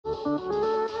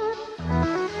Hello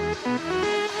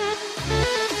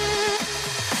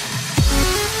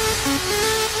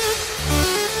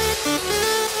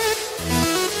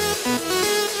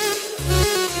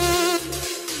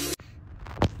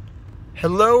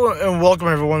and welcome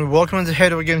everyone. Welcome to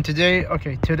Halo Game today.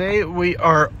 Okay, today we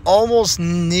are almost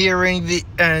nearing the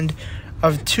end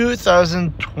of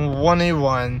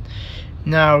 2021.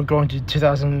 Now going to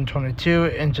 2022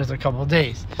 in just a couple of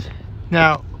days.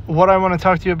 Now, what I want to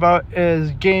talk to you about is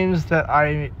games that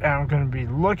I am going to be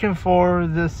looking for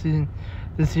this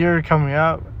year coming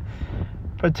up.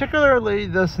 Particularly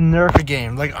this Nerf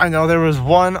game. Like, I know there was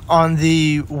one on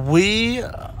the Wii.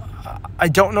 I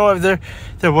don't know if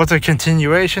there was a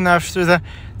continuation after that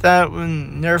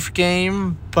Nerf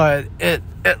game, but it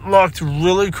looked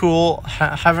really cool.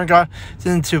 Haven't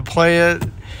gotten to play it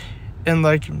in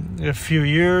like a few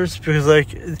years because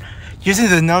like using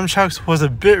the nunchucks was a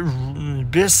bit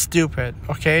stupid.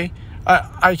 Okay,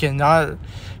 I cannot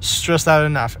stress that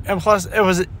enough. And plus, it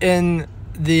was in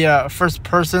the first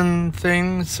person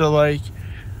thing, so like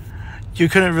you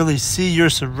couldn't really see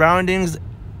your surroundings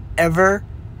ever.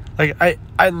 Like I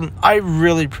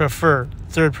really prefer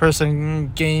third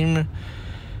person gameplay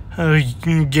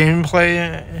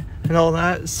and all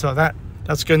that, so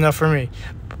that's good enough for me.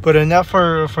 But enough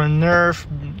for Nerf.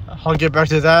 I'll get back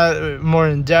to that more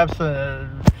in depth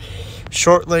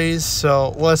shortly.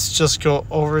 So let's just go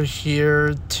over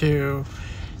here to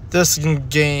this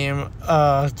game,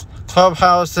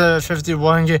 Clubhouse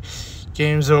 51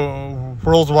 Games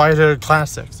Worldwide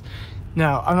Classics.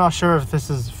 Now, I'm not sure if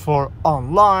this is for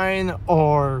online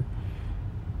or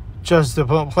just to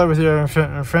play with your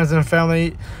friends and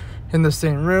family in the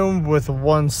same room with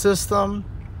one system,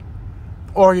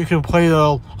 or you can play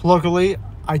locally.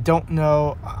 I don't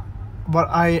know, but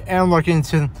I am looking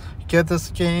to get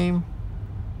this game,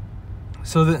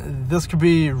 so this could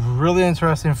be really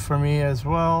interesting for me as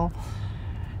well.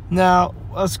 Now,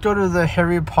 let's go to the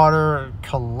Harry Potter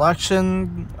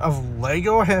collection of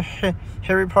Lego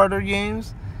Harry Potter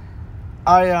games.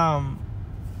 I've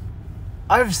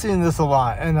seen this a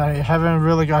lot, and I haven't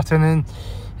really gotten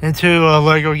into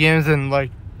Lego games in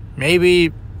like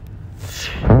maybe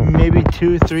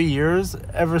 2-3 years,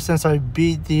 ever since I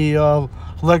beat the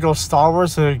Lego Star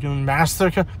Wars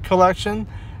Master Collection.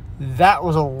 That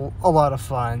was a lot of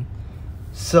fun.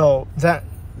 So that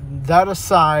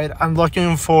aside, I'm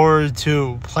looking forward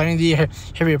to playing the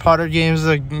Harry Potter games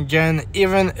again,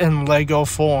 even in Lego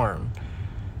form.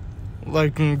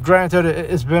 Like, granted,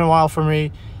 it's been a while for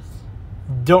me.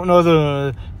 Don't know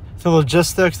the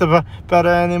logistics about it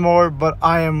anymore, but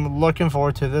I am looking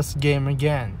forward to this game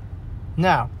again.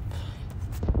 Now,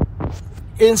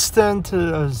 instant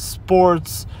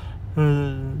sports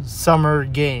summer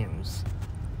games.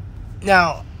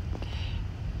 Now,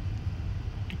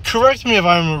 correct me if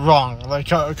I'm wrong. Like,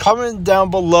 comment down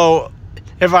below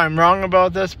if I'm wrong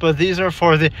about this, but these are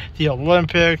for the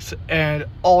Olympics and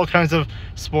all kinds of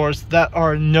sports that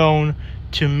are known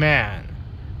to man,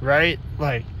 right?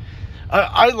 Like,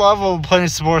 I love playing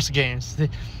sports games.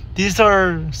 These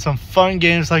are some fun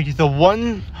games, like the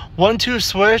 1-2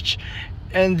 Switch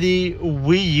and the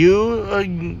Wii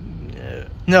U.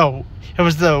 No, it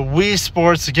was the Wii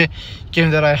Sports game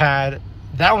that I had.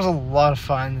 That was a lot of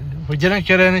fun. We didn't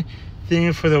get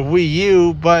anything for the Wii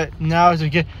U, but now to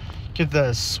get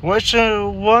the Switch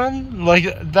one, like,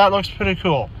 that looks pretty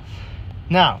cool.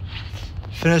 Now,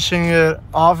 finishing it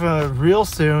off real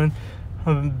soon,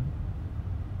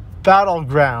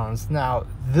 Battlegrounds. Now,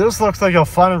 this looks like a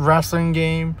fun wrestling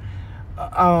game.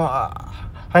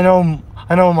 I know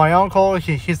my uncle.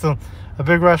 He's a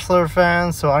big wrestler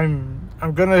fan, so I'm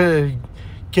gonna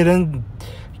get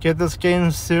this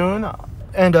game soon.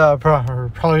 And probably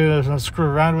gonna screw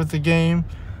around with the game,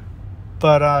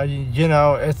 but you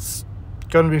know, it's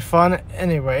gonna be fun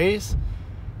anyways.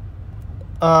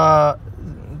 I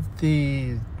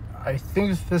think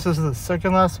this is the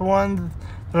second last one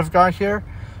that I've got here,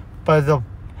 but the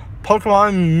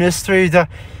Pokemon Mystery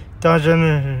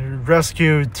Dungeon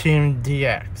Rescue Team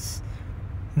DX.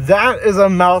 That is a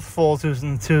mouthful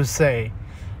to say,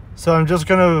 so I'm just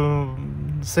gonna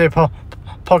say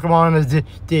Pokemon is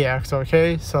DX,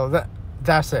 okay? So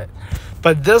that's it.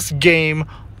 But this game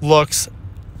looks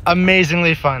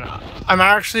amazingly fun. I'm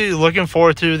actually looking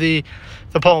forward to the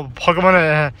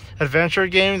Pokemon Adventure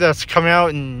game that's coming out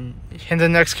in the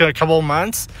next couple of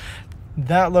months.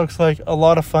 That looks like a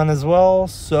lot of fun as well.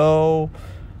 So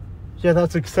yeah,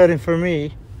 that's exciting for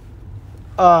me.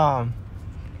 And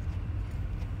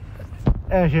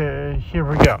here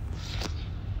we go.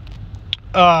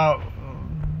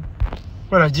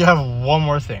 But I do have one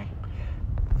more thing.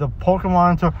 The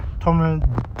Pokemon Tournament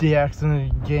DX in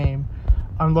the game.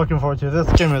 I'm looking forward to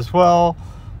this game as well.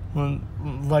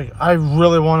 Like, I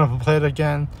really want to play it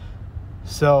again.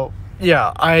 So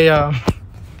yeah, I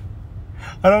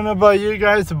don't know about you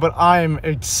guys, but I'm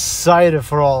excited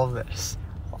for all of this.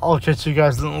 I'll catch you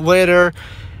guys later,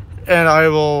 and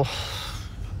I'll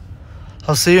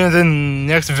see you in the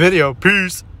next video.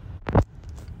 Peace.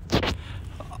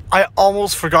 I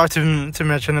almost forgot to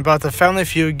mention about the Family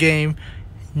Feud game.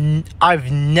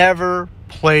 I've never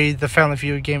played the Family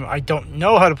Feud game. I don't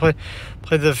know how to play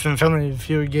the Family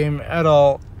Feud game at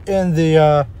all in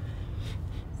the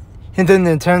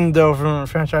Nintendo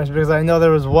franchise, because I know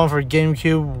there was one for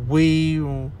GameCube,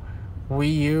 Wii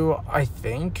U, I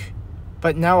think.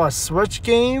 But now a Switch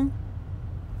game?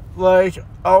 Like,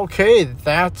 okay,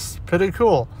 that's pretty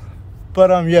cool. But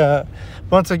yeah,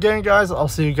 once again, guys, I'll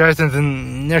see you guys in the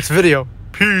next video.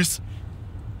 Peace.